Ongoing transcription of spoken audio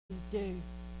do.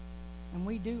 And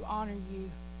we do honor you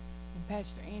and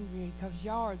Pastor Andrea because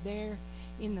y'all are there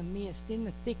in the midst, in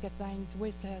the thick of things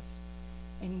with us.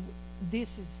 And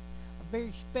this is a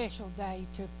very special day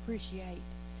to appreciate.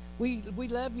 We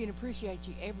love you and appreciate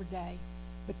you every day,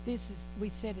 but we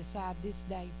set aside this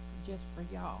day just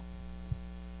for y'all.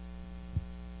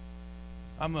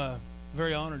 I'm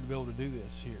very honored to be able to do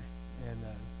this here, and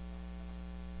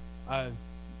I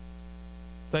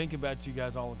think about you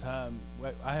guys all the time.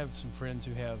 I have some friends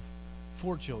who have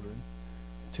 4 children.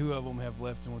 2 of them have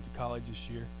left and went to college this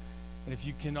year. And if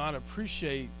you cannot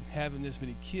appreciate having this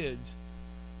many kids,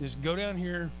 just go down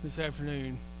here this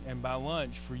afternoon and buy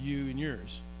lunch for you and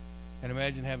yours. And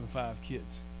imagine having 5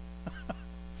 kids.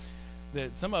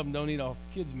 That some of them don't eat off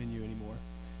the kids' menu anymore.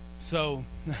 So,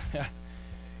 I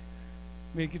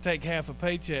mean, it could take half a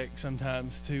paycheck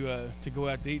sometimes to go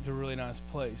out to eat to a really nice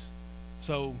place.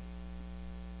 So,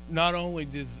 not only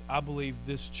does I believe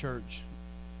this church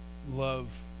love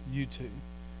you two,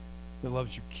 it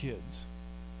loves your kids.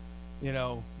 You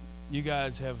know, you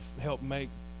guys have helped make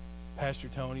Pastor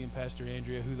Tony and Pastor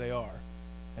Andrea who they are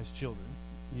as children.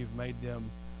 You've made them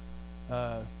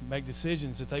make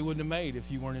decisions that they wouldn't have made if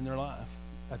you weren't in their life.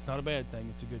 That's not a bad thing.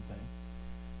 It's a good thing.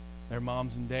 They're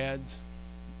moms and dads.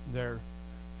 They're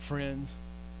friends.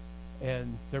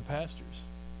 And they're pastors.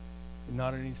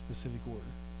 Not in any specific order.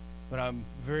 But I'm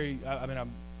very,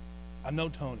 I know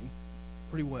Tony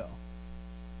pretty well.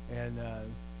 And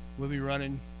we'll be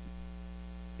running.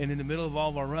 And in the middle of all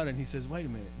of our running, he says, wait a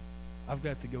minute. I've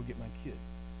got to go get my kid.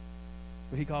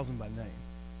 But he calls him by name.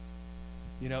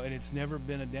 You know, and it's never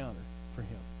been a downer for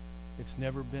him. It's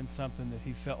never been something that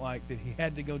he felt like that he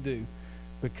had to go do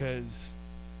because,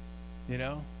 you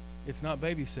know, it's not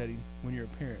babysitting when you're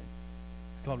a parent.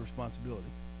 It's called responsibility.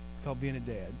 It's called being a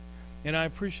dad. And I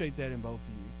appreciate that in both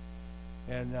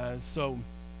of you. And so,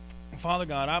 Father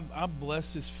God, I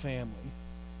bless this family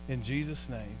in Jesus'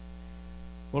 name.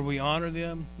 Lord, we honor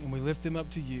them and we lift them up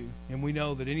to you. And we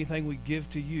know that anything we give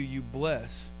to you, you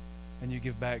bless and you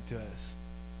give back to us.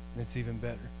 And it's even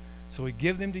better. So we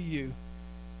give them to you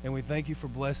and we thank you for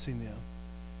blessing them.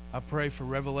 I pray for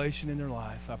revelation in their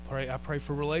life. I pray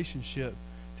for relationship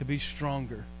to be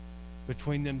stronger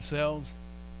between themselves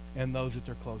and those that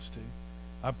they're close to.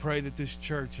 I pray that this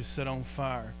church is set on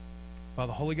fire by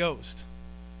the Holy Ghost.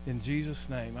 In Jesus'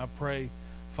 name, I pray,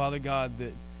 Father God,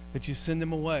 that you send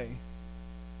them away,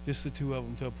 just the 2 of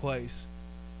them, to a place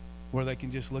where they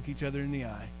can just look each other in the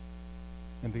eye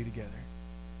and be together.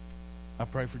 I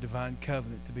pray for divine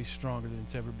covenant to be stronger than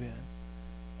it's ever been.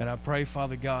 And I pray,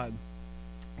 Father God,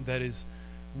 that as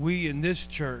we in this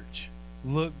church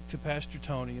look to Pastor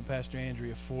Tony and Pastor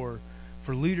Andrea for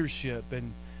leadership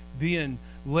and being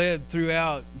led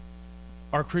throughout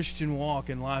our Christian walk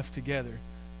and life together,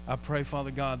 I pray,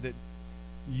 Father God, that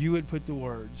you would put the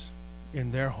words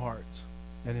in their hearts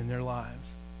and in their lives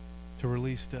to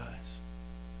release to us.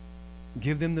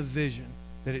 Give them the vision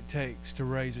that it takes to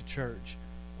raise a church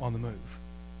on the move.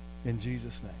 In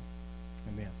Jesus' name,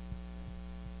 amen.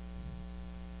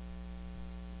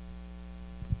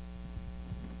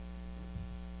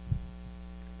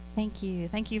 Thank you.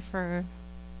 Thank you for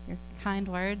your kind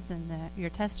words and your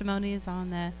testimonies on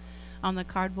the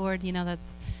cardboard. You know,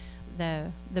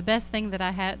 that's the best thing that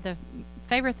I have. The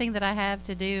favorite thing that I have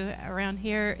to do around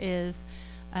here is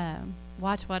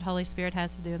watch what Holy Spirit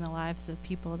has to do in the lives of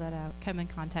people that I come in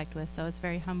contact with. So it's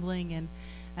very humbling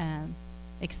and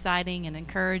exciting and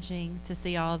encouraging to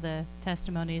see all the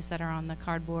testimonies that are on the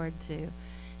cardboard, to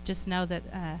just know that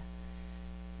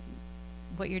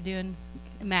what you're doing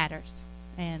matters,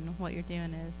 and what you're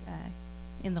doing is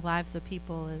in the lives of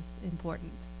people is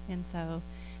important. And so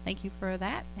thank you for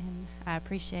that, and I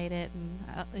appreciate it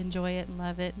and enjoy it and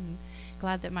love it, and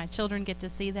glad that my children get to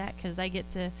see that, because they get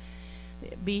to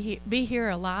be here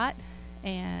a lot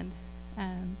and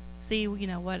see, you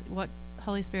know, what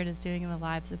Holy Spirit is doing in the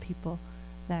lives of people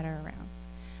that are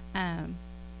around.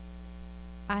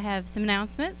 I have some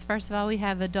announcements. First of all, we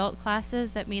have adult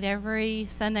classes that meet every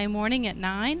Sunday morning at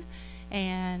 9,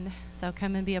 and so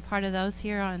come and be a part of those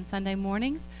here on Sunday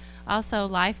mornings. Also,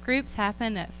 life groups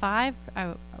happen at 5.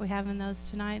 Are we having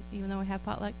those tonight, even though we have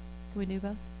potluck? Can we do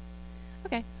both?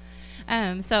 Okay.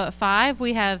 So at 5,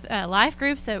 we have life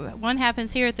groups. One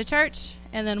happens here at the church,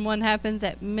 and then one happens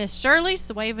at Miss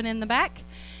Shirley's, waving in the back.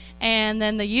 And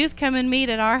then the youth come and meet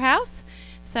at our house.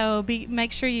 So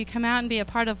make sure you come out and be a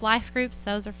part of life groups.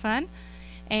 Those are fun.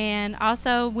 And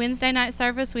also, Wednesday night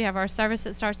service, we have our service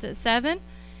that starts at 7.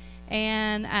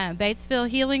 And Batesville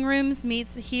Healing Rooms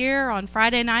meets here on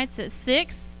Friday nights at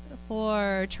 6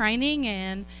 for training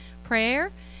and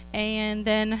prayer. And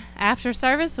then after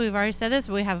service, we've already said this,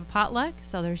 we have a potluck,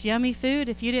 so there's yummy food.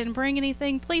 If you didn't bring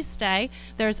anything, please stay.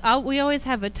 We always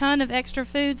have a ton of extra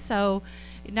food, so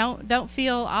don't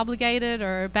feel obligated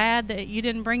or bad that you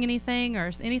didn't bring anything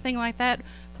or anything like that.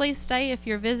 Please stay if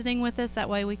you're visiting with us. That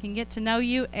way we can get to know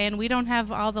you, and we don't have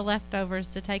all the leftovers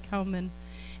to take home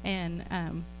and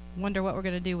wonder what we're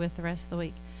going to do with the rest of the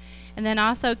week. And then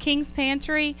also King's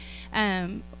Pantry.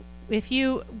 If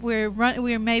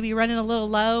we're maybe running a little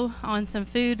low on some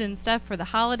food and stuff for the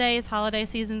holidays. Holiday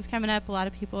season's coming up. A lot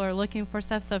of people are looking for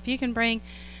stuff. So if you can bring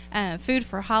food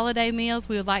for holiday meals,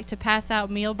 we would like to pass out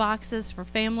meal boxes for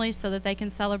families so that they can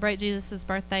celebrate Jesus'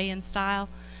 birthday in style.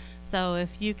 So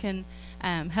if you can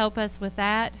help us with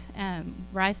that.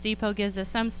 Rice Depot gives us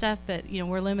some stuff, but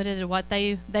we're limited to what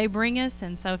they bring us.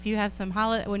 And so if you have some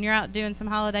when you're out doing some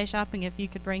holiday shopping, if you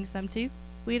could bring some too,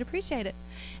 we'd appreciate it.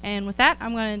 And with that,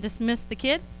 I'm going to dismiss the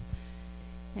kids,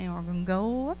 and we're going to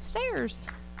go upstairs.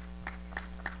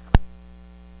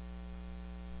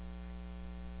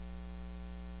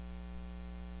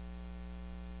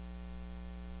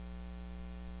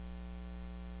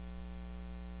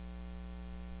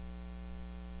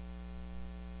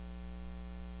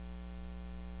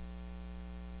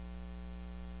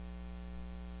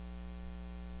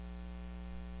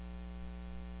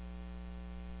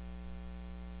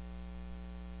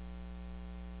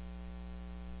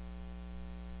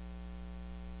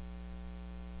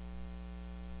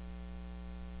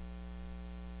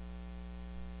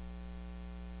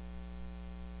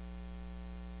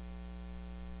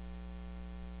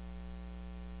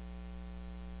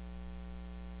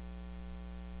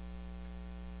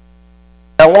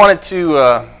 I wanted to,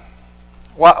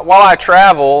 while I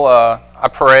travel, I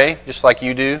pray just like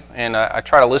you do, and I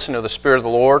try to listen to the Spirit of the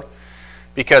Lord,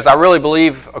 because I really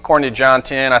believe, according to John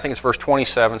 10, I think it's verse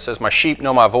 27, it says, "My sheep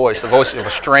know my voice, the voice of a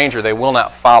stranger they will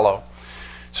not follow."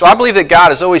 So I believe that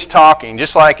God is always talking,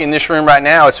 just like in this room right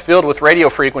now, it's filled with radio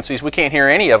frequencies. We can't hear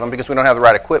any of them because we don't have the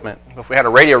right equipment. If we had a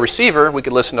radio receiver, we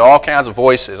could listen to all kinds of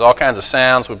voices, all kinds of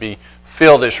sounds would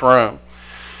fill this room.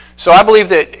 So I believe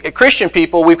that Christian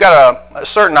people, we've got a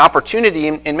certain opportunity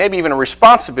and maybe even a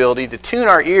responsibility to tune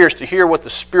our ears to hear what the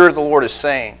Spirit of the Lord is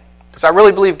saying. Because I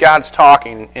really believe God's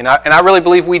talking, and I really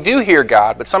believe we do hear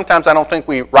God, but sometimes I don't think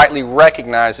we rightly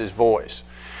recognize His voice.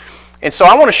 And so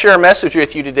I want to share a message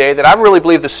with you today that I really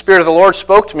believe the Spirit of the Lord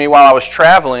spoke to me while I was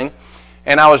traveling,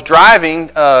 and I was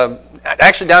driving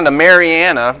actually down to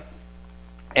Marianna,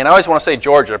 and I always want to say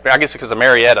Georgia, I guess because of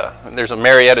Marietta. There's a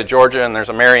Marietta, Georgia, and there's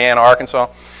a Marianna, Arkansas.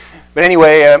 But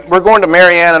anyway, we're going to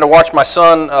Marianna to watch my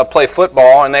son play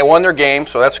football, and they won their game,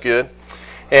 so that's good.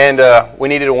 And we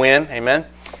needed a win, amen.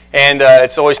 And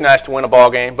it's always nice to win a ball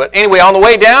game. But anyway, on the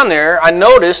way down there, I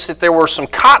noticed that there were some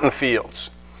cotton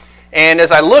fields. And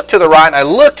as I looked to the right and I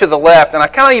looked to the left, and I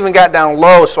kind of even got down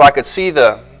low so I could see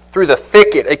through the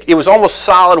thicket, it was almost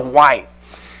solid white.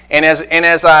 And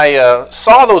as I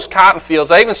saw those cotton fields,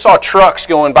 I even saw trucks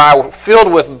going by filled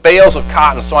with bales of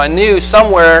cotton. So I knew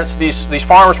somewhere these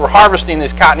farmers were harvesting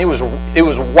this cotton. It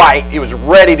was white. It was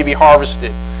ready to be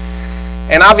harvested.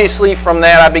 And obviously from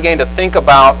that I began to think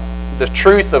about the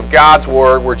truth of God's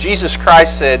Word, where Jesus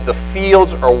Christ said, "The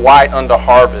fields are white unto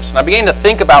harvest." And I began to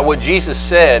think about what Jesus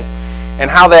said and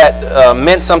how that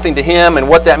meant something to Him and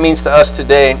what that means to us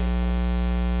today.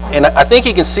 And I think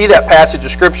you can see that passage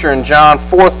of Scripture in John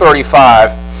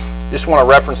 4:35. Just want to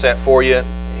reference that for you.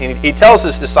 He tells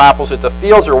His disciples that the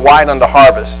fields are white unto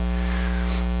harvest.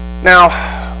 Now,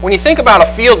 when you think about a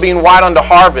field being white unto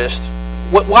harvest,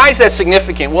 why is that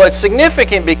significant? Well, it's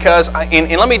significant because,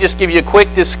 and let me just give you a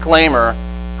quick disclaimer,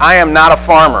 I am not a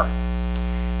farmer.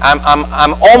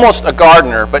 I'm almost a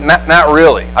gardener, but not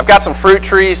really. I've got some fruit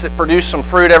trees that produce some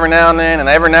fruit every now and then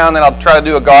I'll try to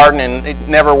do a garden, and it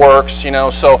never works,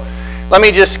 So let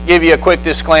me just give you a quick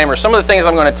disclaimer. Some of the things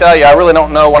I'm going to tell you, I really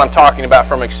don't know what I'm talking about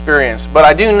from experience, but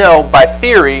I do know by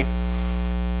theory,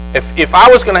 if I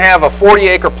was going to have a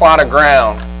 40-acre plot of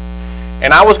ground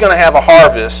and I was going to have a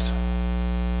harvest,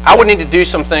 I would need to do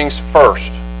some things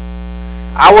first.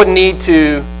 I would need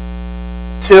to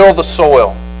till the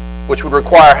soil, which would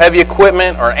require heavy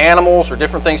equipment or animals or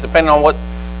different things depending on what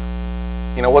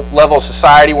level of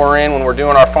society we're in when we're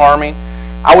doing our farming.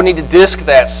 I would need to disc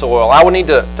that soil. I would need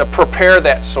to prepare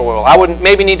that soil. I would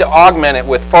maybe need to augment it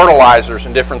with fertilizers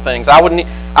and different things. I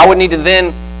would need to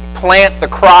then plant the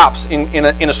crops in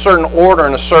a certain order,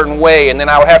 in a certain way, and then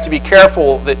I would have to be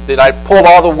careful that I pulled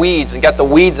all the weeds and got the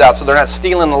weeds out so they're not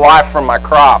stealing the life from my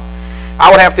crop. I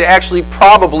would have to actually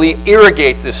probably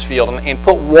irrigate this field and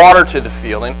put water to the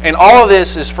field. And all of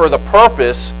this is for the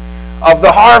purpose of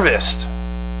the harvest.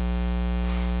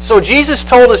 So Jesus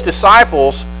told His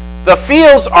disciples the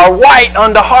fields are white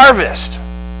unto harvest.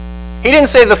 He didn't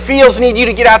say the fields need you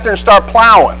to get out there and start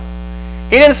plowing.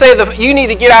 He didn't say you need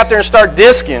to get out there and start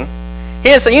disking. He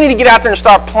didn't say you need to get out there and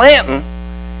start planting.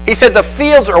 He said the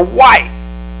fields are white.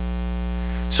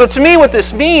 So to me what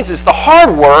this means is the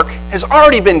hard work has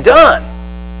already been done.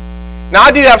 Now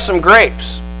I do have some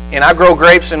grapes, and I grow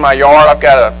grapes in my yard. I've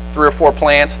got 3 or 4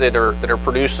 plants that are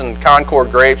producing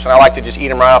Concord grapes, and I like to just eat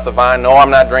them right off the vine. No, I'm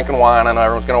not drinking wine. I know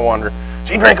everyone's going to wonder, is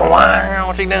he drinking wine?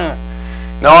 What's he doing?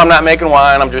 No, I'm not making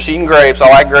wine. I'm just eating grapes. I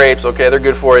like grapes. Okay, they're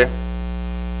good for you,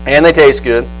 and they taste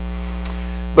good.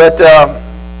 But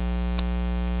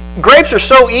grapes are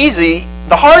so easy.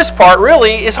 The hardest part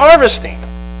really is harvesting,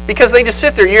 because they just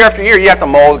sit there year after year. You have to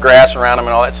mow the grass around them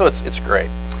and all that, so it's great.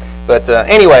 But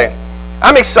anyway,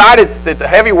 I'm excited that the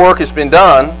heavy work has been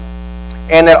done,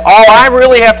 and that all I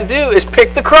really have to do is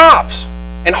pick the crops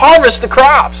and harvest the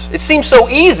crops. It seems so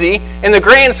easy in the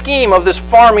grand scheme of this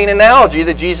farming analogy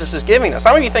that Jesus is giving us.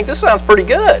 How many of you think this sounds pretty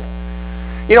good?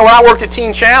 You know, when I worked at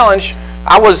Teen Challenge,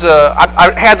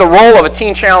 I had the role of a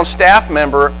Teen Challenge staff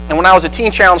member, and when I was a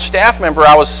Teen Challenge staff member,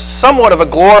 I was somewhat of a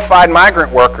glorified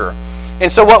migrant worker.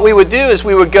 And so what we would do is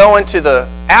we would go into the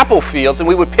apple fields and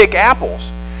we would pick apples.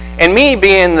 And me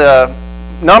being the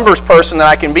numbers person that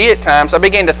I can be at times, I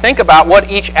began to think about what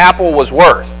each apple was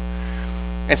worth.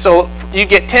 And so you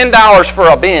get $10 for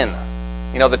a bin.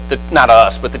 You know, not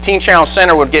us, but the Teen Challenge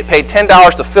Center would get paid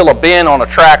 $10 to fill a bin on a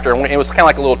tractor. And it was kind of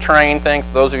like a little train thing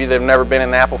for those of you that have never been in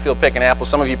an apple field picking apples.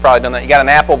 Some of you have probably done that. You got an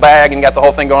apple bag and you got the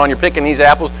whole thing going on. You're picking these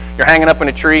apples. You're hanging up in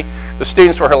a tree. The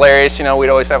students were hilarious. You know, we'd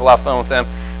always have a lot of fun with them.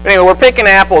 But anyway, we're picking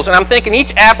apples, and I'm thinking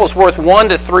each apple's worth 1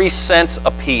 to 3 cents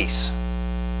a piece.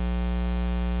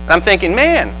 And I'm thinking,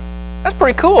 man, that's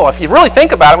pretty cool. If you really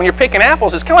think about it, when you're picking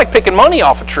apples, it's kind of like picking money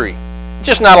off a tree. It's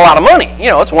just not a lot of money.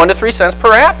 You know, it's 1 to 3 cents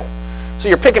per apple. So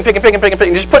you're picking,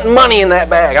 just putting money in that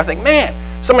bag. I think, man,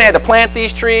 somebody had to plant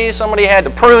these trees, somebody had to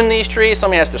prune these trees,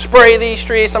 somebody has to spray these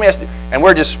trees, somebody has to, and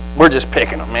we're just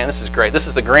picking them, man. This is great. This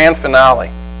is the grand finale.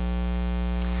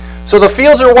 So the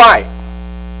fields are white.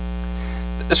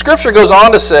 The scripture goes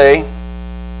on to say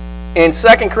in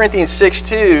 2 Corinthians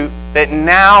 6:2 that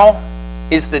now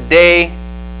is the day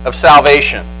of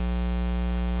salvation.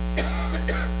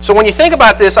 So when you think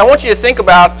about this, I want you to think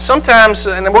about sometimes,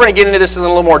 and we're going to get into this in a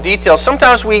little more detail,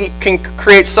 sometimes we can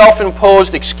create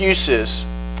self-imposed excuses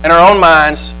in our own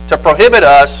minds to prohibit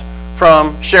us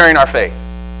from sharing our faith.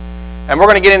 And we're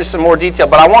going to get into some more detail,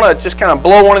 but I want to just kind of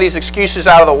blow one of these excuses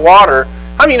out of the water.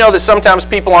 How many of you know that sometimes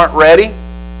people aren't ready?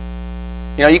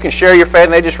 You know, you can share your faith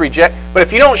and they just reject. But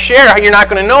if you don't share, you're not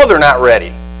going to know they're not ready.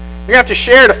 You're going to have to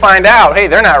share to find out, hey,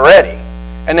 they're not ready.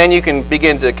 And then you can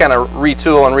begin to kind of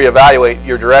retool and reevaluate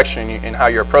your direction and how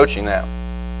you're approaching that.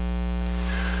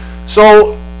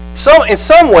 So in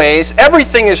some ways,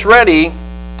 everything is ready,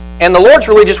 and the Lord's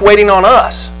really just waiting on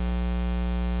us.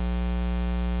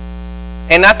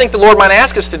 And I think the Lord might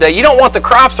ask us today, you don't want the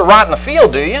crops to rot in the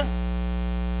field, do you?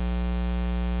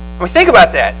 I mean, think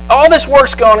about that. All this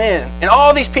work's gone in, and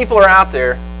all these people are out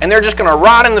there, and they're just going to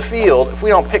rot in the field if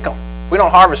we don't pick them, if we don't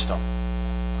harvest them.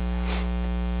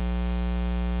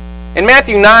 In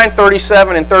Matthew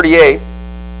 9:37 and 38,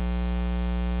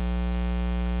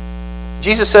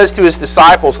 Jesus says to his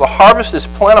disciples, the harvest is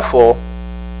plentiful,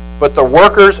 but the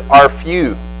workers are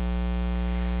few.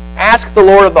 Ask the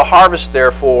Lord of the harvest,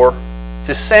 therefore,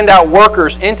 to send out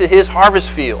workers into his harvest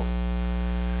field.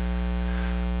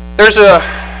 There's a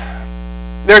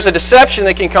deception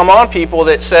that can come on people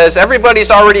that says everybody's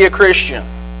already a Christian.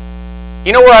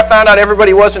 You know where I found out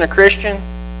everybody wasn't a Christian?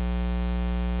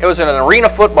 It was at an arena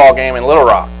football game in Little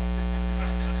Rock.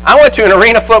 I went to an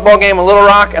arena football game in Little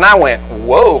Rock, and I went,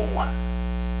 whoa.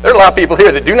 There are a lot of people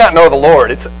here that do not know the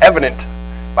Lord. It's evident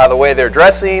by the way they're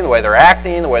dressing, the way they're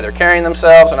acting, the way they're carrying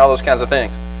themselves, and all those kinds of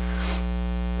things.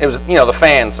 It was, you know, the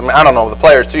fans. I mean, I don't know, the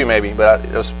players too maybe, but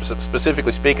it was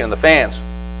specifically speaking of the fans.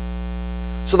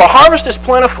 So the harvest is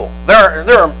plentiful.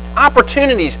 There are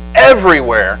opportunities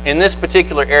everywhere in this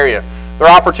particular area. There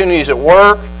are opportunities at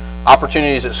work,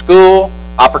 opportunities at school,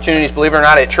 opportunities, believe it or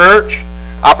not, at church,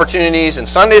 opportunities in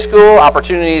Sunday school,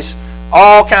 opportunities,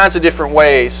 all kinds of different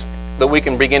ways that we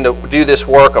can begin to do this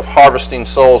work of harvesting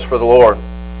souls for the Lord.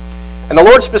 And the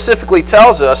Lord specifically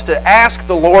tells us to ask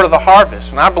the Lord of the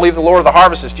harvest. And I believe the Lord of the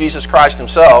harvest is Jesus Christ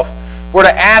himself. We're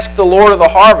to ask the Lord of the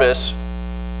harvest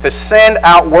to send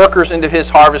out workers into his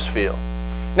harvest field.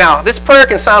 Now, this prayer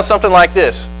can sound something like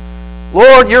this.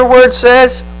 Lord, your word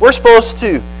says we're supposed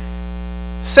to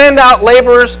send out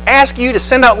laborers, ask you to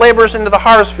send out laborers into the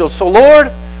harvest field. So,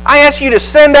 Lord, I ask you to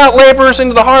send out laborers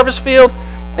into the harvest field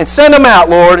and send them out,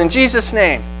 Lord, in Jesus'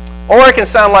 name. Or it can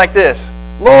sound like this.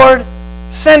 Lord,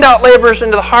 Send out laborers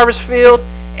into the harvest field,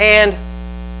 and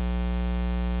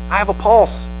I have a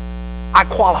pulse. I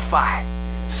qualify.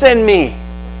 Send me.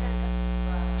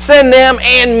 Send them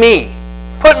and me.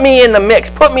 Put me in the mix.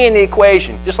 Put me in the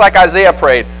equation. Just like Isaiah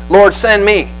prayed, Lord, send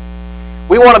me.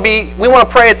 We want to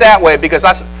pray it that way, because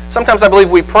sometimes I believe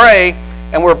we pray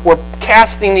and we're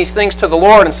casting these things to the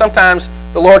Lord, and sometimes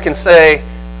the Lord can say,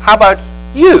 how about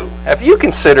you? Have you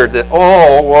considered that?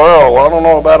 Oh, well, I don't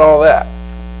know about all that.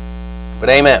 But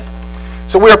amen.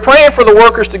 So we are praying for the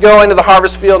workers to go into the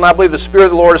harvest field, and I believe the Spirit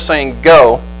of the Lord is saying,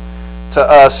 go to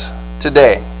us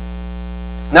today.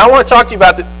 Now I want to talk to you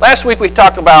about, last week we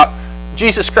talked about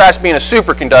Jesus Christ being a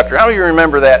superconductor. How many of you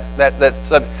remember that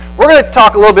subject? We're going to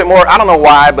talk a little bit more, I don't know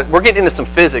why, but we're getting into some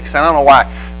physics, I don't know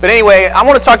why. But anyway, I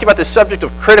want to talk to you about the subject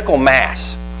of critical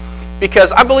mass,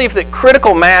 because I believe that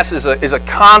critical mass is a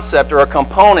concept or a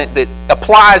component that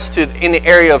applies in the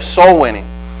area of soul winning.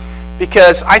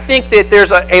 Because I think that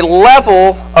there's a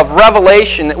level of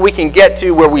revelation that we can get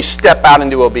to where we step out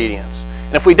into obedience.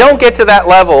 And if we don't get to that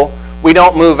level, we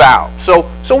don't move out. So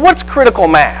what's critical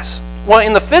mass? Well,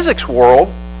 in the physics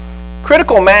world,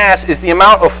 critical mass is the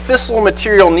amount of fissile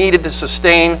material needed to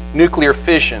sustain nuclear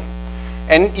fission.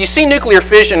 And you see nuclear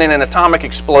fission in an atomic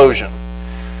explosion.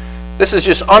 This is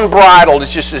just unbridled.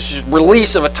 It's just this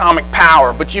release of atomic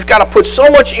power. But you've got to put so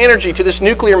much energy to this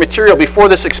nuclear material before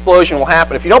this explosion will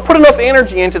happen. If you don't put enough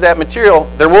energy into that material,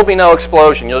 there will be no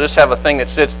explosion. You'll just have a thing that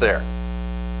sits there.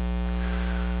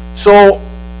 So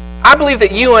I believe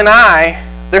that you and I,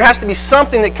 there has to be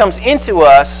something that comes into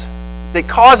us that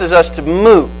causes us to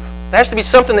move. There has to be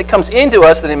something that comes into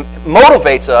us that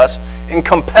motivates us and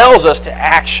compels us to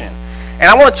action. And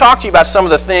I want to talk to you about some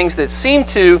of the things that seem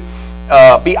to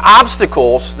be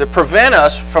obstacles that prevent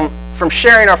us from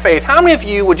sharing our faith. How many of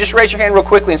you would just raise your hand real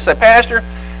quickly and say, Pastor,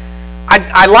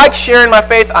 I like sharing my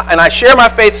faith, and I share my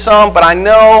faith some, but I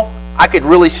know I could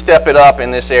really step it up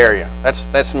in this area.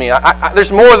 That's me.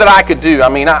 There's more that I could do. I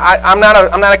mean, I'm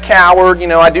not a coward. You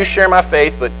know, I do share my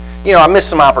faith, but you know, I missed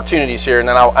some opportunities here, and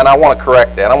I want to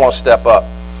correct that. I want to step up.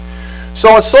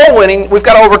 So in soul winning, we've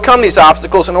got to overcome these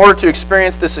obstacles in order to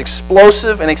experience this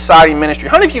explosive and exciting ministry.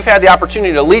 How many of you have had the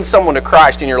opportunity to lead someone to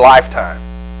Christ in your lifetime?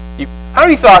 How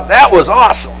many of you thought that was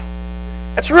awesome?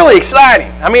 That's really exciting.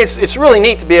 I mean, it's really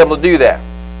neat to be able to do that.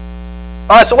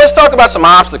 All right, so let's talk about some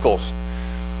obstacles.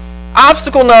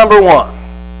 Obstacle number one,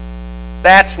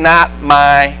 that's not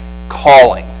my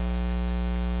calling.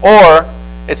 Or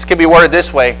it could be worded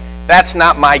this way, that's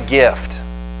not my gift.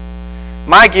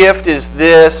 My gift is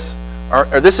this,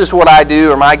 or this is what I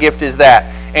do, or my gift is that.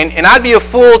 And I'd be a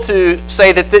fool to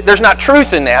say that there's not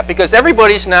truth in that, because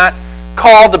everybody's not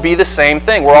called to be the same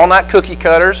thing. We're all not cookie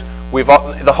cutters.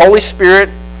 The Holy Spirit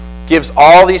gives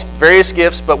all these various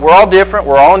gifts, but we're all different.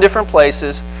 We're all in different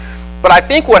places. But I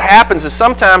think what happens is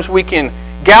sometimes we can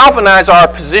galvanize our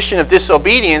position of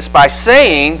disobedience by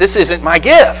saying, this isn't my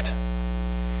gift.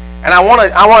 And I want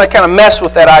to kind of mess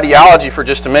with that ideology for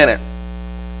just a minute.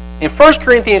 In 1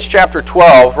 Corinthians chapter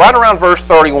 12, right around verse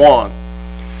 31,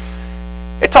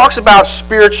 it talks about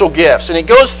spiritual gifts. And it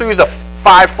goes through the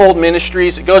fivefold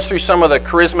ministries. It goes through some of the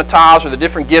charismatas, or the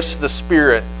different gifts of the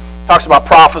Spirit. It talks about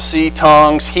prophecy,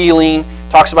 tongues, healing. It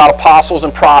talks about apostles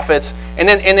and prophets. And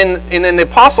then the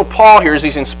Apostle Paul here, as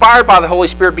he's inspired by the Holy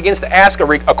Spirit, begins to ask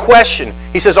a question.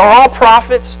 He says, are all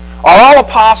prophets? Are all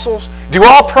apostles? Do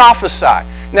all prophesy?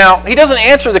 Now, he doesn't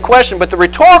answer the question, but the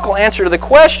rhetorical answer to the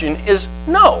question is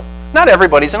no. Not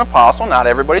everybody's an apostle. Not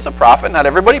everybody's a prophet. Not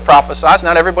everybody prophesies.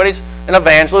 Not everybody's an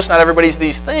evangelist. Not everybody's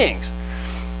these things.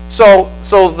 So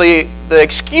the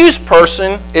excuse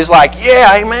person is like,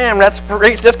 yeah, amen, that's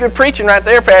good preaching right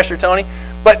there, Pastor Tony.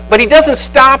 But he doesn't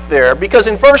stop there, because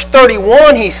in verse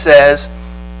 31 he says,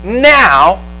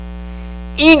 now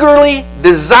eagerly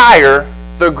desire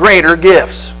the greater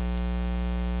gifts.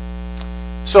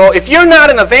 So if you're not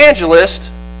an evangelist,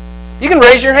 you can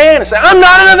raise your hand and say, I'm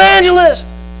not an evangelist.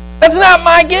 That's not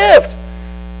my gift.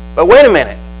 But wait a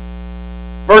minute.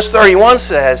 Verse 31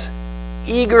 says,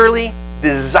 eagerly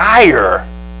desire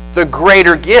the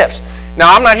greater gifts.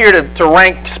 Now, I'm not here to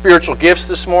rank spiritual gifts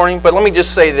this morning, but let me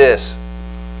just say this.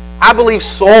 I believe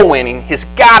soul winning has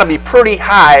got to be pretty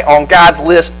high on God's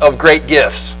list of great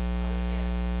gifts.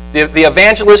 The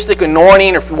evangelistic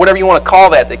anointing, or whatever you want to call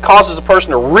that causes a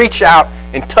person to reach out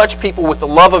and touch people with the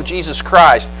love of Jesus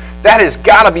Christ, that has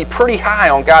got to be pretty high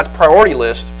on God's priority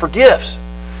list for gifts.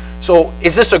 So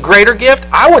is this a greater gift?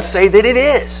 I would say that it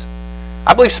is.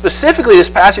 I believe specifically this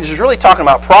passage is really talking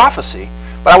about prophecy.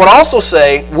 But I would also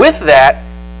say, with that,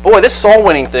 boy, this soul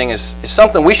winning thing is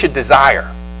something we should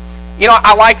desire. You know,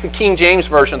 I like the King James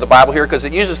Version of the Bible here because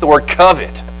it uses the word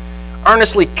covet.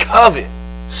 Earnestly covet.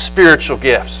 spiritual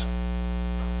gifts.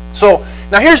 So,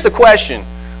 now here's the question.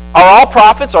 Are all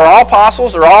prophets, are all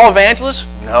apostles, are all evangelists?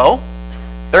 No,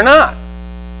 they're not.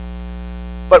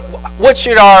 But what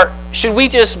should we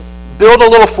just build a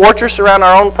little fortress around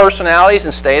our own personalities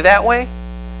and stay that way?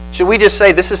 Should we just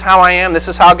say, this is how I am, this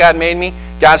is how God made me,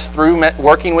 God's through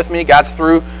working with me, God's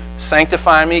through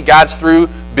sanctifying me, God's through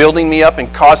building me up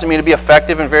and causing me to be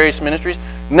effective in various ministries?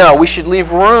 No, we should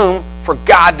leave room for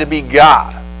God to be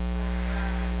God.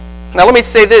 Now let me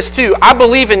say this too.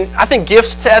 I think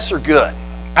gifts tests are good.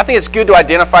 I think it's good to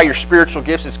identify your spiritual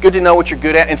gifts. It's good to know what you're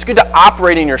good at. And it's good to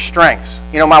operate in your strengths.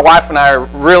 You know, my wife and I are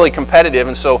really competitive,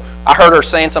 and so I heard her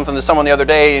saying something to someone the other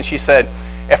day, and she said,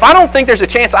 if I don't think there's a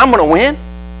chance I'm going to win,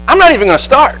 I'm not even going to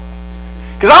start,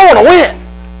 because I want to win.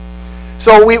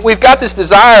 So we've got this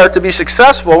desire to be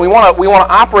successful. We want to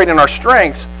operate in our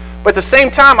strengths, but at the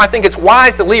same time, I think it's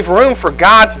wise to leave room for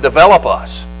God to develop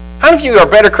us. How many of you are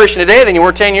a better Christian today than you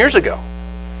were 10 years ago?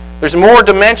 There's more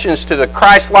dimensions to the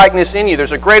Christ-likeness in you.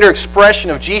 There's a greater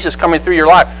expression of Jesus coming through your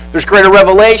life. There's greater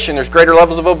revelation. There's greater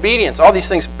levels of obedience. All these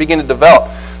things begin to develop.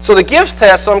 So the gifts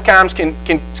test sometimes can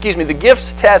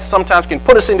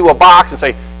put us into a box and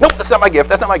say, nope, that's not my gift.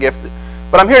 That's not my gift.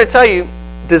 But I'm here to tell you,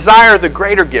 desire the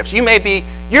greater gifts. You may be,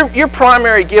 your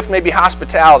primary gift may be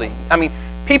hospitality. I mean,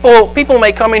 people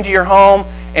may come into your home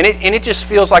and it just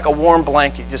feels like a warm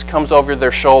blanket just comes over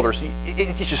their shoulders.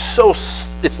 It's just so,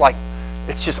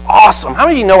 it's just awesome. How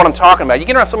many of you know what I'm talking about? You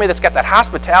get around somebody that's got that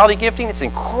hospitality gifting, it's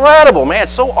incredible, man.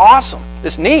 It's so awesome.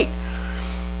 It's neat.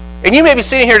 And you may be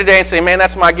sitting here today and say, man,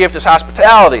 that's my gift is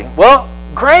hospitality. Well,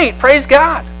 great. Praise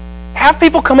God. Have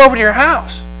people come over to your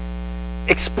house.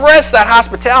 Express that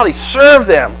hospitality. Serve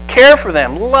them. Care for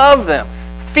them. Love them.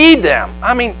 Feed them.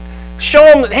 I mean, show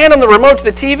them, hand them the remote to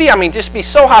the TV. I mean, just be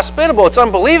so hospitable. It's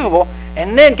unbelievable.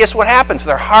 And then guess what happens?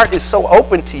 Their heart is so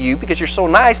open to you because you're so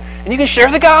nice, and you can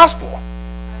share the gospel.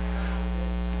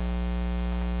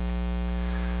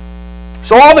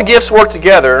 So all the gifts work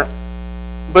together,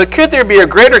 but could there be a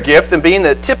greater gift than being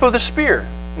the tip of the spear?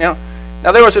 Now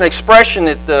there was an expression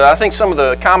that I think some of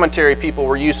the commentary people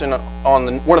were using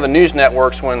on one of the news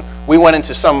networks when we went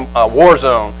into some war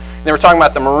zone. They were talking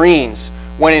about the Marines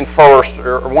went in first,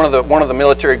 or one of the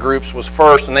military groups was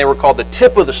first, and they were called the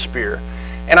tip of the spear.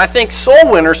 And I think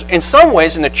soul winners, in some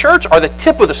ways, in the church, are the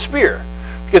tip of the spear,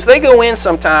 because they go in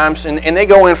sometimes and they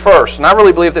go in first. And I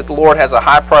really believe that the Lord has a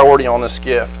high priority on this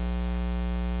gift.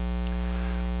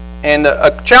 And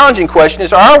a challenging question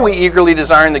is, are we eagerly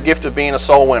desiring the gift of being a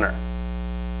soul winner?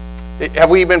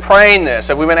 Have we been praying this?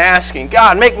 Have we been asking,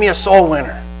 God, make me a soul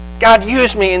winner? God,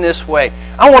 use me in this way.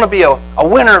 I want to be a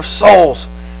winner of souls.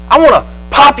 I want to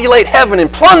populate heaven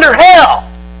and plunder hell.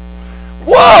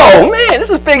 Whoa, man,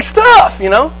 this is big stuff, you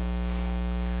know?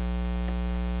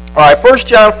 All right, 1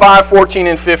 John 5, 14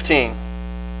 and 15.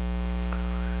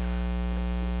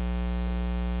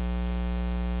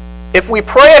 If we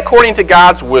pray according to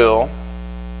God's will,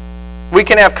 we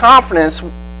can have confidence.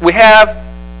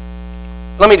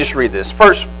 Let me just read this.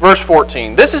 First, verse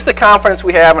 14. This is the confidence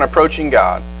we have in approaching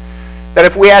God, that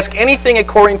if we ask anything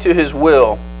according to His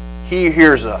will, He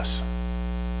hears us.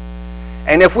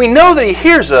 And if we know that He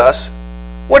hears us,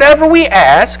 whatever we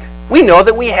ask, we know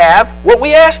that we have what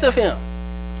we asked of Him.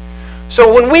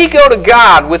 So when we go to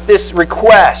God with this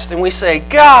request and we say,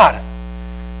 God,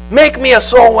 make me a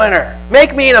soul winner.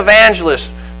 Make me an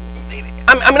evangelist.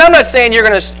 I mean, I'm not saying you're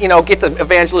going to, get the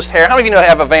evangelist hair. How many of you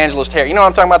have evangelist hair? You know what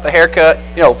I'm talking about, the haircut?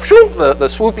 The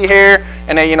swoopy hair,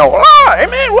 and then,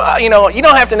 amen. You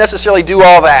don't have to necessarily do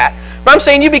all that. But I'm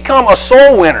saying you become a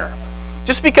soul winner.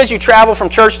 Just because you travel from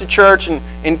church to church and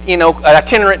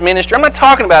itinerant ministry, I'm not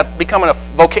talking about becoming a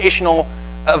vocational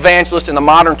evangelist in the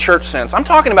modern church sense. I'm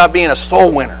talking about being a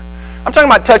soul winner. I'm talking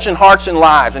about touching hearts and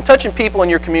lives and touching people in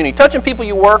your community, touching people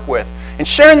you work with, and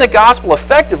sharing the gospel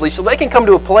effectively so they can come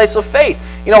to a place of faith.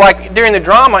 Like during the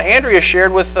drama, Andrea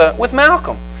shared with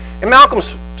Malcolm. And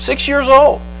Malcolm's 6 years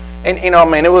old. And,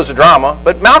 it was a drama,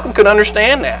 but Malcolm could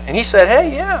understand that. And he said,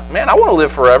 hey, yeah, man, I want to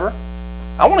live forever.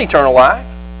 I want eternal life.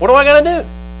 What do I got to do?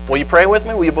 Will you pray with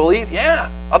me? Will you believe?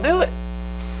 Yeah, I'll do it.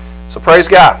 So praise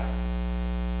God.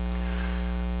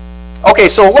 Okay,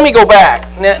 so let me go back.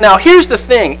 Now, here's the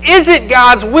thing. Is it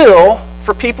God's will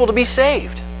for people to be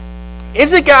saved?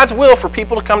 Is it God's will for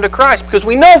people to come to Christ? Because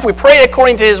we know if we pray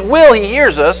according to His will, He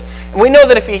hears us. And we know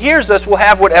that if He hears us, we'll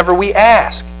have whatever we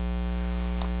ask.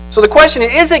 So the question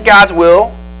is it God's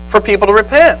will for people to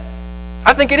repent?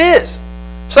 I think it is.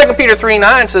 2 Peter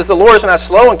 3:9 says, the Lord is not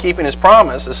slow in keeping His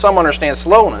promise, as some understand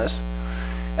slowness.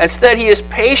 Instead, He is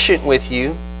patient with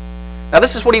you. Now,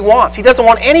 this is what He wants. He doesn't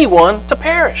want anyone to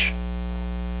perish,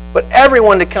 but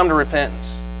everyone to come to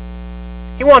repentance.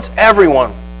 He wants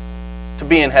everyone to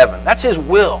be in heaven. That's His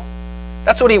will.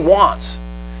 That's what He wants.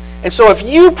 And so if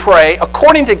you pray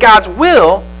according to God's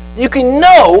will, you can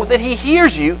know that He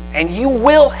hears you and you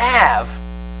will have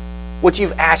what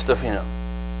you've asked of Him.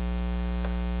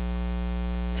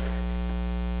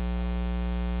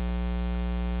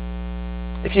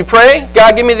 If you pray,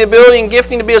 God, give me the ability and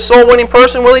gifting to be a soul-winning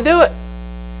person, will He do it?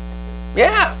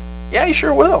 Yeah. Yeah, He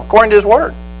sure will, according to His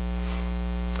Word.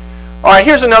 All right,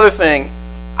 here's another thing.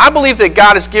 I believe that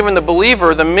God has given the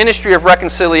believer the ministry of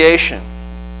reconciliation.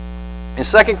 In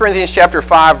 2 Corinthians chapter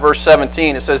 5, verse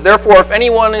 17, it says, "Therefore, if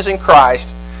anyone is in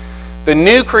Christ, the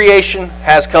new creation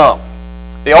has come.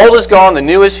 The old is gone, the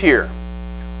new is here.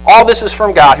 All this is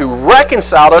from God, who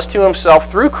reconciled us to Himself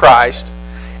through Christ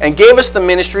and gave us the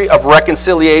ministry of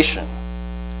reconciliation."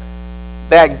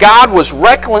 That God was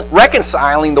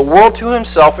reconciling the world to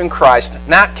Himself in Christ,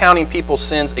 not counting people's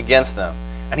sins against them.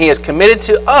 And He has committed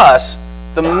to us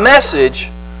the message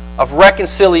of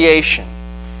reconciliation.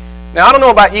 Now, I don't know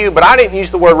about you, but I didn't use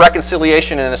the word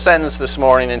reconciliation in a sentence this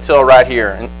morning until right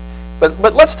here. But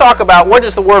let's talk about, what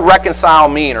does the word reconcile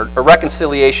mean, or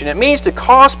reconciliation? It means to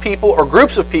cause people or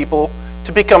groups of people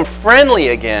to become friendly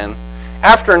again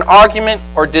after an argument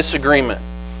or disagreement.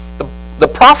 The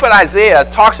prophet Isaiah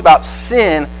talks about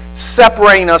sin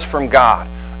separating us from God.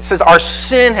 It says our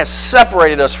sin has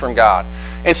separated us from God.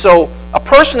 And so a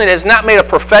person that has not made a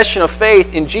profession of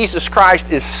faith in Jesus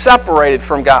Christ is separated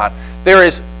from God. There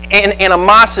is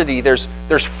animosity, there's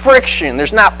friction,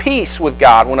 there's not peace with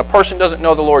God when a person doesn't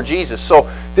know the Lord Jesus. So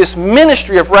this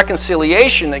ministry of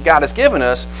reconciliation that God has given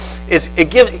us,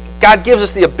 God gives us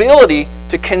the ability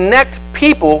to connect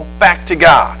people back to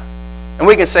God. And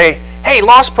we can say, hey,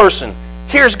 lost person,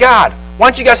 here's God. Why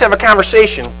don't you guys have a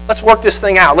conversation? Let's work this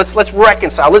thing out. Let's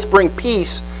reconcile. Let's bring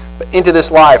peace into this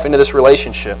life, into this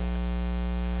relationship.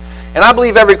 And I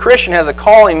believe every Christian has a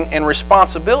calling and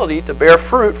responsibility to bear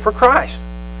fruit for Christ.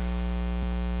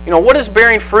 You know, what is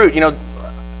bearing fruit? You know,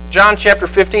 John chapter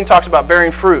 15 talks about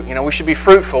bearing fruit. You know, we should be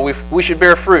fruitful. We should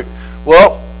bear fruit.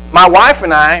 Well, my wife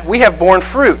and I, we have borne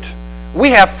fruit.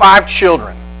 We have 5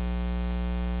 children.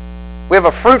 We have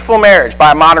a fruitful marriage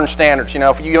by modern standards. You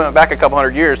know, if you went back a couple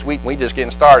hundred years, we just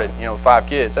getting started, you know, with 5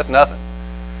 kids. That's nothing.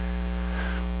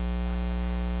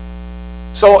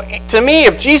 So, to me,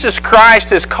 if Jesus Christ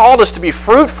has called us to be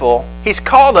fruitful, He's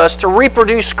called us to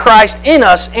reproduce Christ in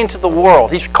us into the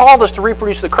world. He's called us to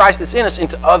reproduce the Christ that's in us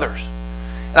into others.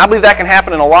 And I believe that can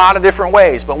happen in a lot of different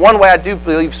ways. But one way I do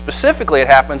believe specifically it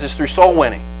happens is through soul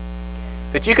winning.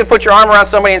 That you could put your arm around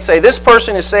somebody and say, this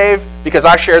person is saved because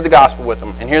I shared the gospel with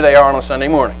them. And here they are on a Sunday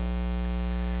morning.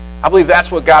 I believe that's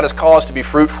what God has called us to be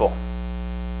fruitful.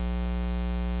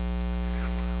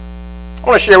 I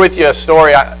want to share with you a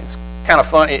story. It's kind of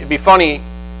funny. It'd be funny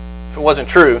if it wasn't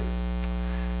true.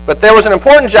 But there was an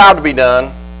important job to be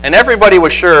done, and everybody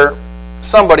was sure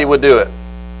somebody would do it.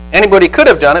 Anybody could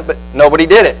have done it, but nobody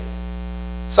did it.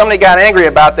 Somebody got angry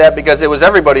about that because it was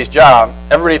everybody's job.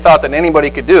 Everybody thought that anybody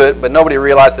could do it, but nobody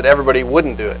realized that everybody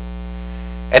wouldn't do it.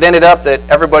 It ended up that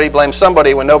everybody blamed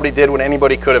somebody when nobody did what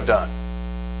anybody could have done.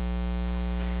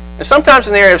 And sometimes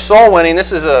in the area of soul winning,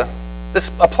 this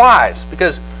applies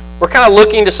because we're kind of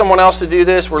looking to someone else to do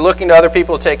this. We're looking to other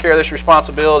people to take care of this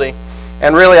responsibility.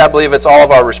 And really, I believe it's all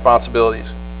of our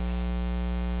responsibilities.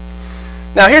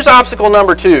 Now, here's obstacle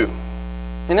number 2.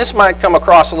 And this might come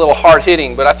across a little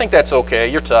hard-hitting, but I think that's okay.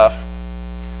 You're tough.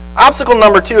 Obstacle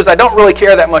number 2 is I don't really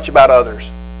care that much about others.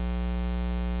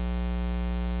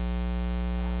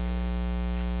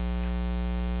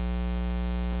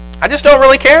 I just don't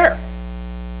really care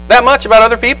that much about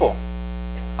other people.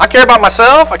 I care about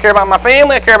myself, I care about my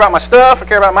family, I care about my stuff, I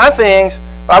care about my things,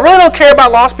 but I really don't care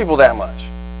about lost people that much.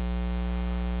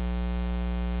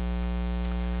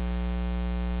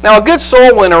 Now, a good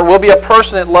soul winner will be a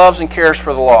person that loves and cares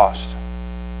for the lost.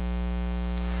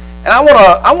 And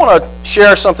I want to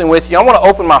share something with you. I want to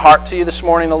open my heart to you this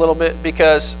morning a little bit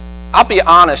because I'll be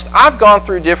honest, I've gone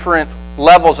through different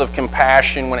levels of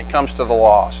compassion when it comes to the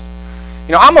lost.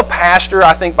 You know, I'm a pastor,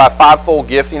 I think, by fivefold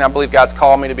gifting. I believe God's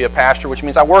called me to be a pastor, which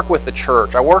means I work with the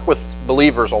church. I work with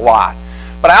believers a lot.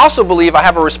 But I also believe I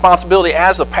have a responsibility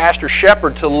as a pastor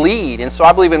shepherd to lead. And so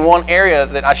I believe in one area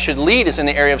that I should lead is in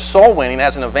the area of soul winning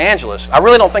as an evangelist. I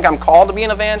really don't think I'm called to be an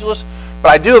evangelist, but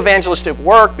I do evangelistic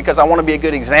work because I want to be a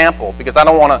good example. Because I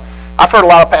don't want to, I've heard a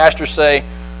lot of pastors say,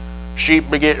 sheep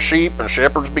beget sheep and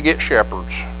shepherds beget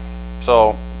shepherds.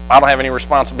 So I don't have any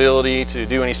responsibility to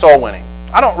do any soul winning.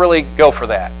 I don't really go for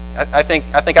that. I think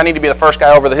I need to be the first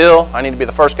guy over the hill. I need to be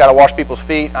the first guy to wash people's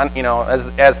feet, you know,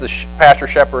 as the pastor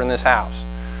shepherd in this house.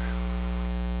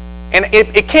 And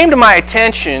it came to my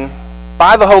attention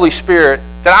by the Holy Spirit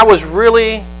that I was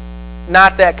really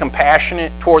not that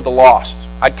compassionate toward the lost.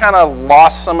 I'd kind of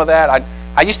lost some of that.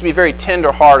 I used to be very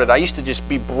tender-hearted. I used to just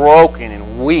be broken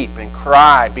and weep and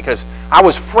cry because I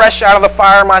was fresh out of the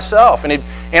fire myself. And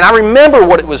I remember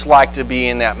what it was like to be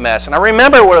in that mess. And I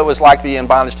remember what it was like to be in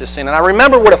bondage to sin. And I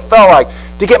remember what it felt like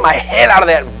to get my head out of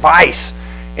that vice.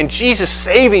 And Jesus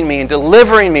saving me and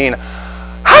delivering me. And,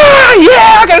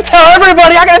 I got to tell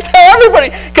everybody.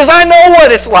 Because I know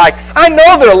what it's like. I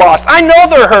know they're lost. I know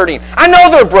they're hurting. I know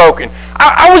they're broken.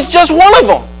 I was just one of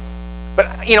them. But,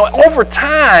 over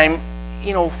time,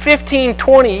 15,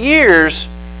 20 years,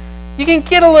 you can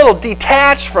get a little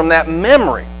detached from that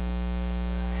memory.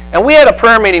 And we had a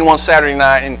prayer meeting one Saturday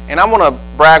night, and I want to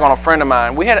brag on a friend of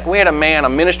mine. We had a man, a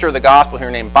minister of the gospel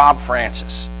here named Bob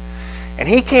Francis. And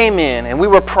he came in, and we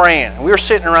were praying, and we were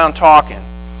sitting around talking.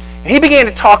 And he began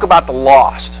to talk about the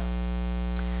lost.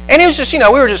 And it was just, we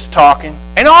were just talking.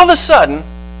 And all of a sudden,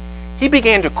 he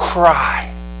began to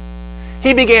cry.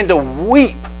 He began to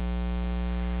weep.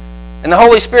 And the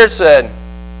Holy Spirit said,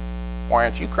 "Why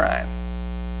aren't you crying?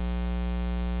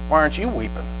 Why aren't you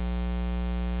weeping?"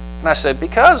 And I said,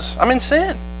 "Because I'm in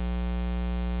sin."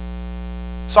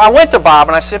 So I went to Bob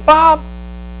and I said, "Bob,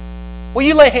 will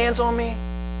you lay hands on me?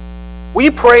 Will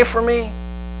you pray for me?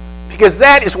 Because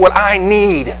that is what I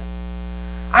need.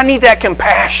 I need that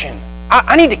compassion.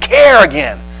 I need to care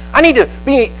again. I need to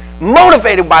be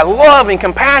motivated by love and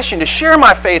compassion to share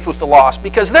my faith with the lost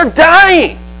because they're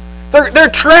dying. They're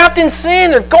trapped in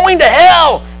sin. They're going to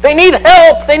hell. They need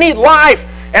help. They need life.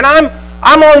 And I'm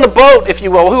on the boat, if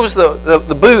you will. Who was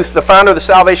the Booth, the founder of the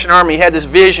Salvation Army? He had this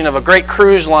vision of a great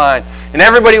cruise line. And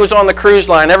everybody was on the cruise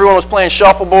line. Everyone was playing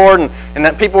shuffleboard. And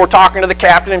then people were talking to the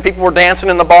captain. And people were dancing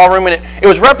in the ballroom. And it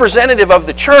was representative of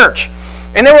the church.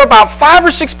 And there were about 5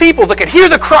 or 6 people that could hear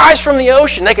the cries from the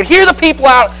ocean. They could hear the people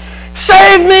out,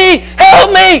 "Save me!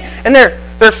 Help me!" And they're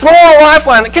throwing a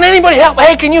lifeline. Can anybody help?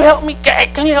 Hey, can you help me?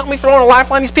 Can you help me throwing a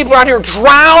lifeline? These people are out here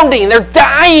drowning. They're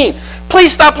dying.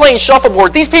 Please stop playing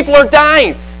shuffleboard. These people are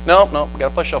dying. No, we got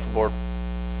to play shuffleboard.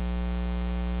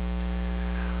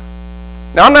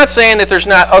 Now, I'm not saying that there's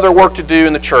not other work to do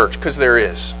in the church, because there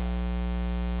is.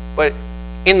 But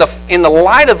in the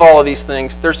light of all of these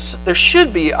things, there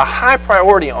should be a high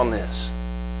priority on this.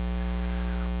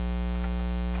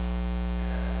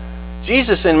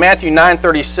 Jesus in Matthew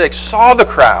 9:36 saw the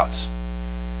crowds,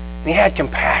 and he had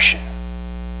compassion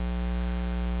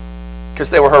because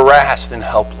they were harassed and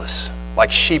helpless,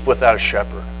 like sheep without a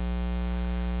shepherd.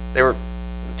 They were,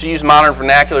 to use modern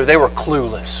vernacular, they were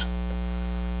clueless.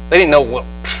 They didn't know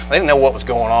what was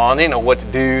going on. They didn't know what to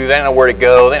do. They didn't know where to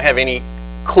go. They didn't have any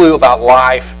clue about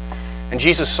life. And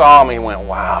Jesus saw them and he went,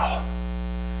 "Wow."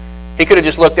 He could have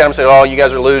just looked at them and said, "Oh, you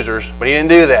guys are losers," but he didn't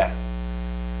do that.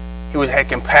 He had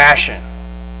compassion,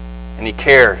 and he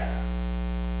cared.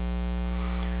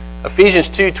 Ephesians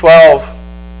 2:12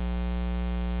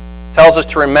 tells us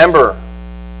to remember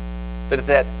that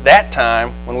at that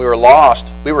time, when we were lost,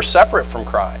 we were separate from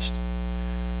Christ,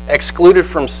 excluded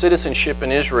from citizenship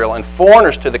in Israel, and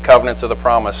foreigners to the covenants of the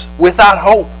promise, without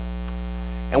hope,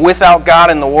 and without God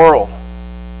in the world.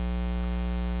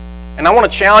 And I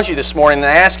want to challenge you this morning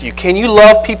and ask you, can you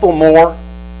love people more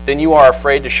than you are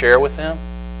afraid to share with them?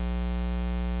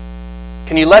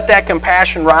 Can you let that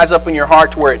compassion rise up in your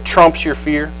heart to where it trumps your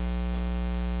fear?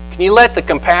 Can you let the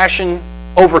compassion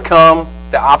overcome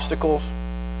the obstacles?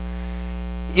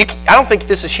 I don't think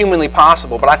this is humanly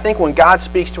possible, but I think when God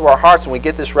speaks to our hearts and we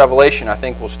get this revelation, I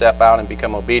think we'll step out and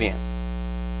become obedient.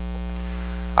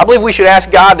 I believe we should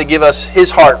ask God to give us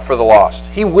His heart for the lost.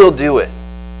 He will do it.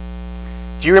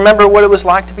 Do you remember what it was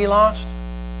like to be lost?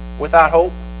 Without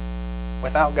hope?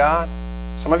 Without God?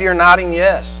 Some of you are nodding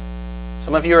yes.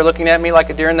 Some of you are looking at me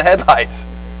like a deer in the headlights.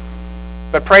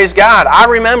 But praise God, I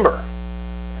remember.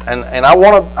 And I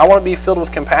want to be filled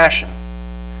with compassion.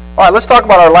 All right, let's talk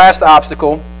about our last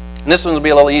obstacle. And this one will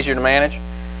be a little easier to manage.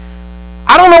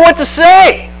 I don't know what to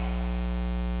say.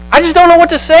 I just don't know what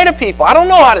to say to people. I don't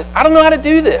know how to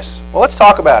do this. Well, let's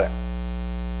talk about it.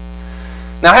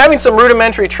 Now, having some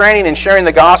rudimentary training in sharing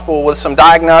the gospel with some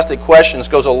diagnostic questions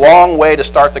goes a long way to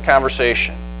start the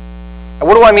conversation. And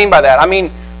what do I mean by that? I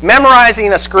mean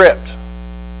memorizing a script.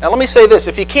 Now, let me say this.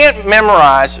 If you can't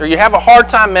memorize, or you have a hard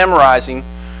time memorizing,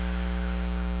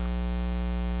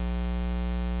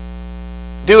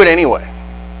 do it anyway.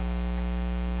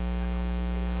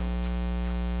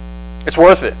 It's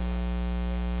worth it.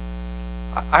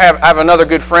 I have another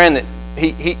good friend that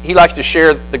he likes to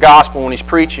share the gospel when he's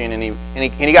preaching, and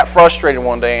he got frustrated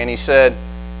one day and he said,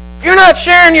 "If you're not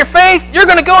sharing your faith, you're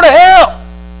going to go to hell."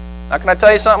 Now, can I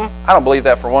tell you something? I don't believe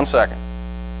that for 1 second.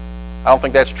 I don't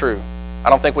think that's true. I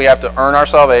don't think we have to earn our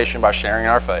salvation by sharing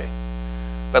our faith.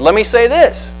 But let me say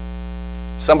this.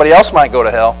 Somebody else might go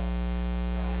to hell.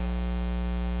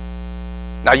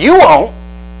 Now you won't.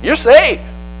 You're saved.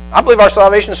 I believe our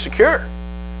salvation is secure.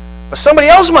 But somebody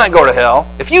else might go to hell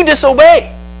if you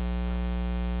disobey.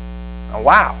 Now,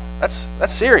 wow, that's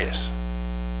serious.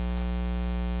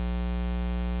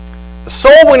 The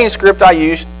soul-winning script I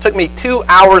used took me 2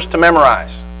 hours to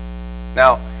memorize.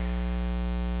 Now,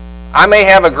 I may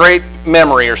have a great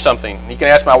memory or something. You can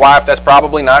ask my wife, that's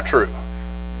probably not true.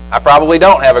 I probably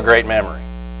don't have a great memory.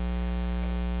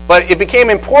 But it became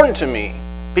important to me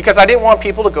because I didn't want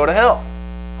people to go to hell.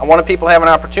 I wanted people to have an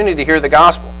opportunity to hear the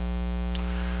gospel.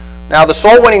 Now, the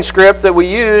soul-winning script that we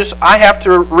use, I have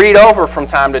to read over from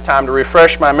time to time to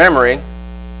refresh my memory.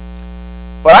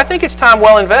 But I think it's time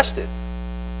well invested.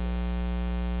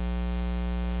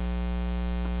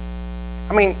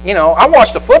 I mean, you know, I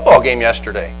watched a football game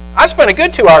yesterday. I spent a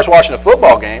good 2 hours watching a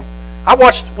football game. I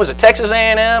watched, was it Texas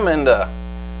A&M and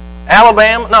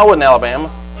Alabama? No, it wasn't Alabama.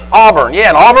 Auburn. Yeah,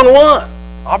 and Auburn won.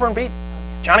 Auburn beat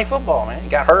Johnny Football, man. He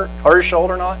got hurt his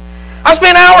shoulder and all that. I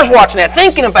spent hours watching that,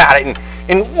 thinking about it.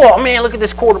 And whoa, man, look at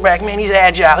this quarterback, man. He's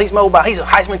agile. He's mobile. He's a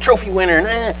Heisman Trophy winner.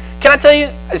 And, can I tell you,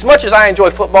 as much as I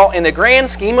enjoy football, in the grand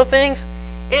scheme of things,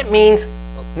 it means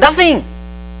nothing.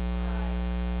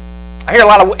 I hear a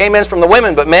lot of amens from the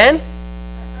women, but men,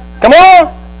 come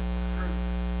on.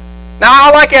 Now,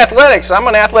 I like athletics. I'm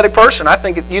an athletic person. I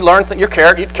think you learn your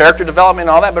character development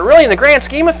and all that. But really, in the grand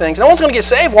scheme of things, no one's going to get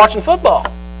saved watching football.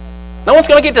 No one's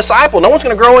going to get discipled. No one's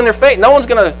going to grow in their faith. No one's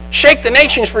going to shake the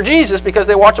nations for Jesus because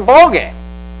they watch a ball game.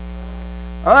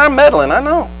 I'm meddling, I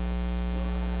know.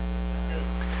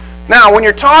 Now, when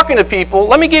you're talking to people,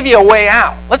 let me give you a way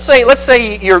out. Let's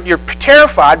say you're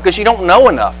terrified because you don't know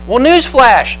enough. Well,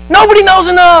 newsflash, nobody knows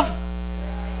enough.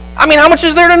 I mean, how much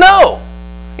is there to know?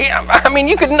 Yeah, I mean,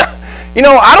 you could, you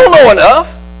know, I don't know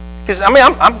enough. Because, I mean,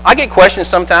 I get questions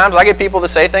sometimes. I get people that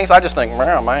say things. I just think,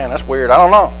 oh, man, that's weird. I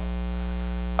don't know.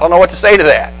 I don't know what to say to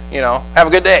that. You know, have a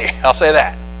good day. I'll say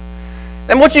that.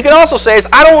 And what you can also say is,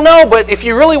 I don't know, but if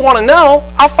you really want to know,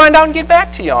 I'll find out and get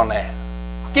back to you on that.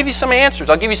 I'll give you some answers.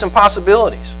 I'll give you some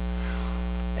possibilities.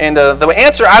 And the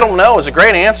answer, I don't know, is a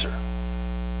great answer.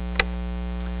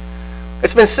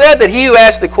 It's been said that he who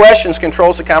asks the questions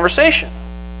controls the conversation.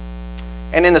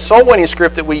 And in the soul-winning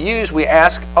script that we use, we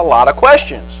ask a lot of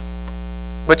questions.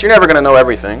 But you're never going to know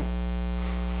everything.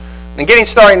 And getting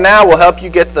started now will help you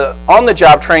get the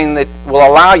on-the-job training that will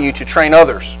allow you to train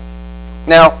others.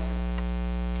 Now,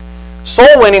 soul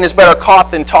winning is better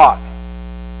caught than taught.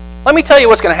 Let me tell you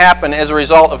what's going to happen as a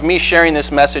result of me sharing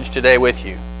this message today with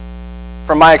you.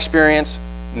 From my experience,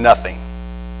 nothing.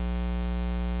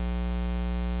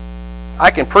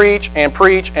 I can preach and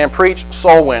preach and preach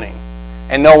soul winning,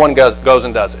 and no one goes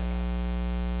and does it.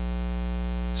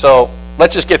 So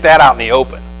let's just get that out in the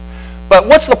open. But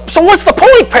what's the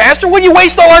point, Pastor? What do you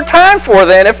waste all our time for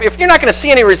then if you're not going to see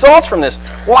any results from this?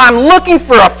 Well, I'm looking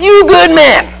for a few good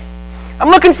men. I'm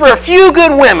looking for a few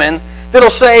good women that'll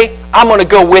say, I'm going to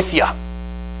go with you.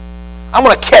 I'm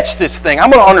going to catch this thing. I'm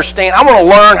going to understand. I'm going to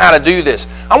learn how to do this.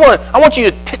 I want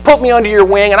you to put me under your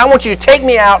wing, and I want you to take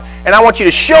me out, and I want you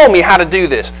to show me how to do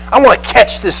this. I want to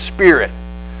catch this spirit.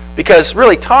 Because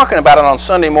really talking about it on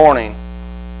Sunday morning,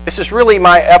 this is really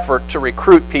my effort to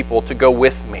recruit people to go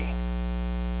with me.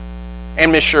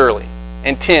 And Miss Shirley,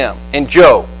 and Tim, and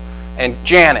Joe, and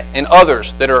Janet, and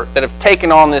others that have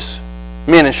taken on this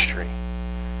ministry.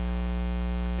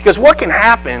 Because what can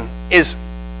happen is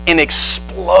an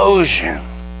explosion.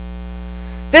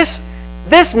 This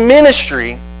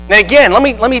ministry, and again, let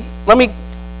me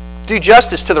do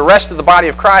justice to the rest of the body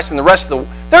of Christ and the rest of the.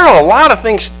 There are a lot of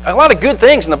things, a lot of good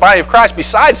things in the body of Christ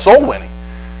besides soul winning.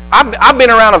 I've been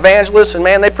around evangelists, and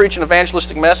man, they preach an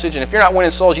evangelistic message, and if you're not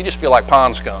winning souls, you just feel like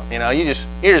pond scum. You know, you're just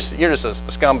a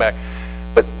scumbag.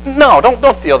 But no,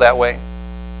 don't feel that way.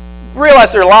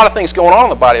 Realize there are a lot of things going on in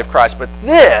the body of Christ, but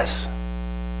this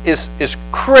is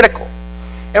critical.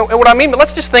 And what I mean, but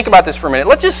let's just think about this for a minute.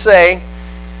 Let's just say,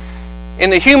 in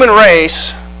the human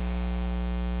race,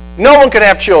 no one could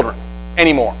have children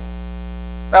anymore.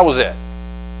 That was it.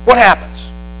 What happens?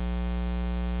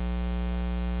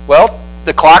 Well,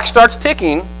 the clock starts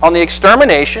ticking on the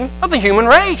extermination of the human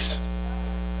race.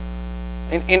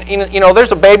 And you know,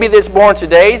 there's a baby that's born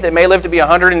today that may live to be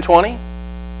 120.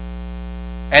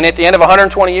 And at the end of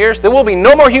 120 years, there will be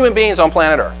no more human beings on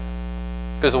planet Earth.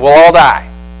 Because we'll all die.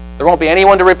 There won't be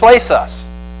anyone to replace us.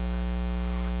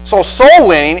 So soul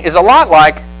winning is a lot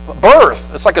like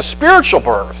birth. It's like a spiritual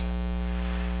birth.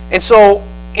 And so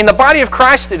in the body of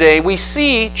Christ today, we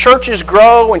see churches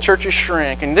grow and churches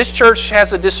shrink. And this church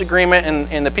has a disagreement,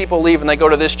 and the people leave and they go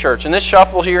to this church. And this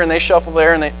shuffles here and they shuffle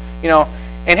there, and they, you know,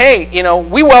 And hey, you know,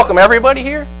 we welcome everybody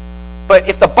here, but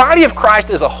if the body of Christ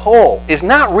as a whole is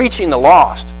not reaching the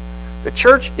lost, the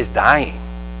church is dying.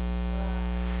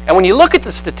 And when you look at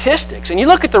the statistics and you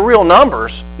look at the real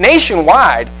numbers,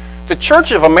 nationwide, the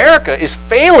Church of America is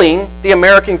failing the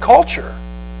American culture.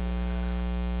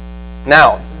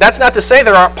 Now, that's not to say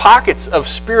there aren't pockets of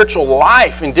spiritual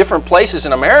life in different places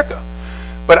in America.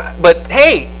 But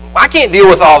hey, I can't deal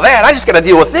with all that. I just got to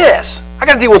deal with this. I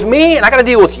got to deal with me, and I got to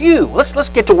deal with you. Let's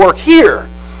get to work here.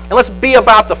 And let's be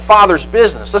about the Father's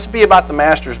business. Let's be about the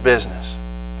Master's business.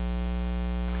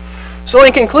 So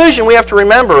in conclusion, we have to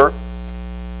remember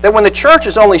that when the church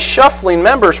is only shuffling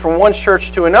members from one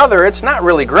church to another, it's not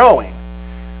really growing.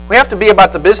 We have to be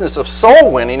about the business of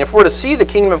soul winning if we're to see the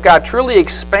kingdom of God truly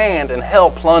expand and hell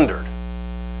plundered.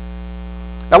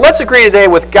 Now let's agree today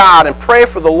with God and pray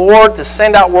for the Lord to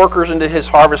send out workers into His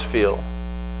harvest field.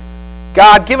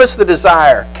 God, give us the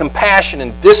desire, compassion,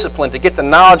 and discipline to get the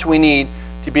knowledge we need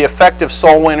to be effective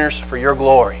soul winners for Your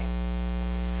glory.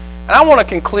 And I want to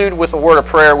conclude with a word of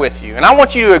prayer with you. And I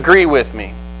want you to agree with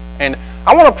me. And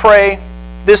I want to pray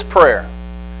this prayer.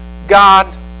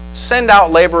 God, send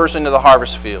out laborers into the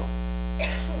harvest field.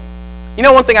 You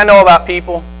know one thing I know about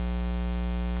people?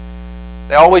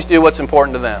 They always do what's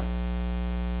important to them.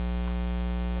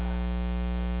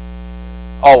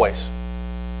 Always.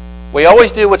 We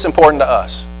always do what's important to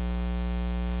us.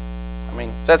 I mean,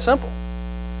 it's that simple.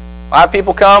 A lot of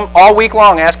people come all week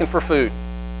long asking for food.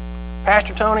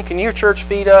 Pastor Tony, can your church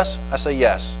feed us? I say,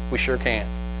 yes, we sure can.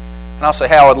 And I'll say,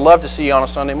 hey, I would love to see you on a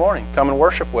Sunday morning. Come and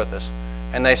worship with us.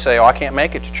 And they say, oh, I can't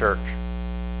make it to church.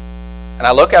 And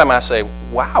I look at them and I say,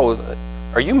 wow,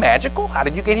 are you magical? How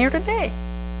did you get here today?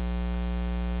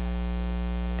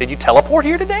 Did you teleport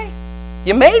here today?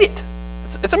 You made it.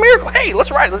 It's a miracle. Hey, let's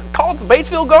call it the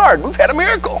Batesville Guard. We've had a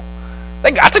miracle.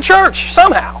 They got to church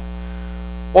somehow.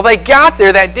 Well, they got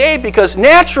there that day because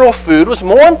natural food was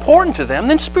more important to them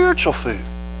than spiritual food.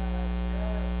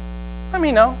 I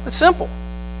mean, no, it's simple.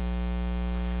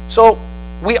 So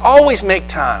we always make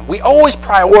time. We always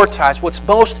prioritize what's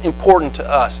most important to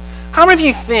us. How many of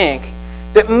you think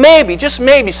that maybe, just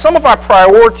maybe, some of our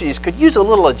priorities could use a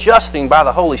little adjusting by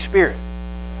the Holy Spirit?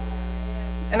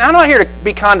 And I'm not here to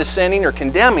be condescending or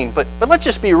condemning, but let's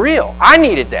just be real. I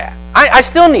needed that. I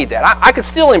still need that. I could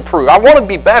still improve. I want to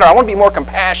be better. I want to be more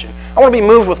compassionate. I want to be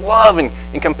moved with love and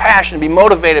compassion and be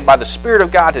motivated by the Spirit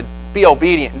of God to be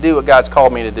obedient and do what God's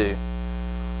called me to do.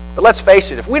 But let's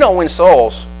face it, if we don't win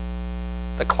souls,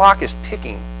 the clock is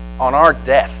ticking on our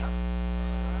death,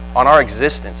 on our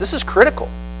existence. This is critical.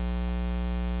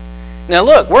 Now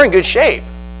look, we're in good shape,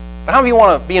 but how many of you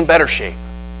want to be in better shape?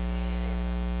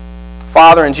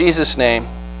 Father, in Jesus' name,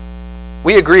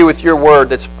 we agree with Your word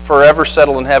that's forever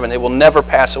settled in heaven. It will never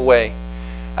pass away.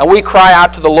 And we cry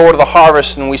out to the Lord of the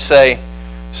harvest and we say,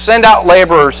 send out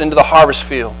laborers into the harvest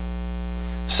field.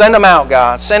 Send them out,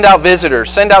 God. Send out visitors.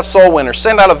 Send out soul winners.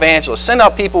 Send out evangelists. Send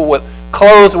out people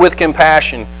clothed with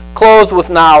compassion, clothed with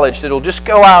knowledge that will just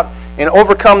go out and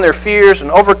overcome their fears and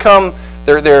overcome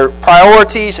their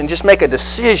priorities and just make a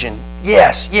decision.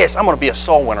 Yes, I'm going to be a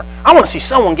soul winner. I want to see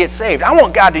someone get saved. I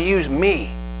want God to use me.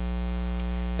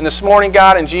 And this morning,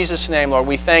 God, in Jesus' name, Lord,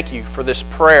 we thank You for this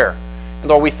prayer. And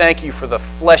Lord, we thank You for the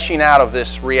fleshing out of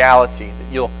this reality,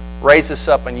 that You'll raise us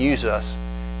up and use us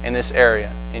in this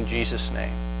area. In Jesus'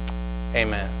 name,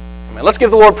 amen. Amen. Let's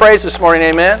give the Lord praise this morning.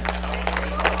 Amen.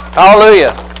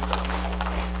 Hallelujah.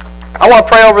 I want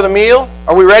to pray over the meal.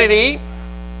 Are we ready to eat?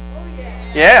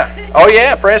 Yeah. Oh,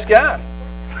 yeah. Praise God.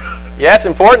 Yeah, it's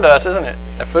important to us, isn't it?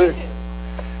 The food.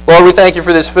 Lord, we thank You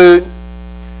for this food.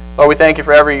 Lord, we thank You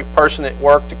for every person that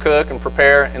worked to cook and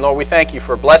prepare. And Lord, we thank You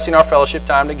for blessing our fellowship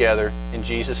time together. In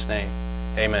Jesus' name,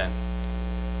 amen.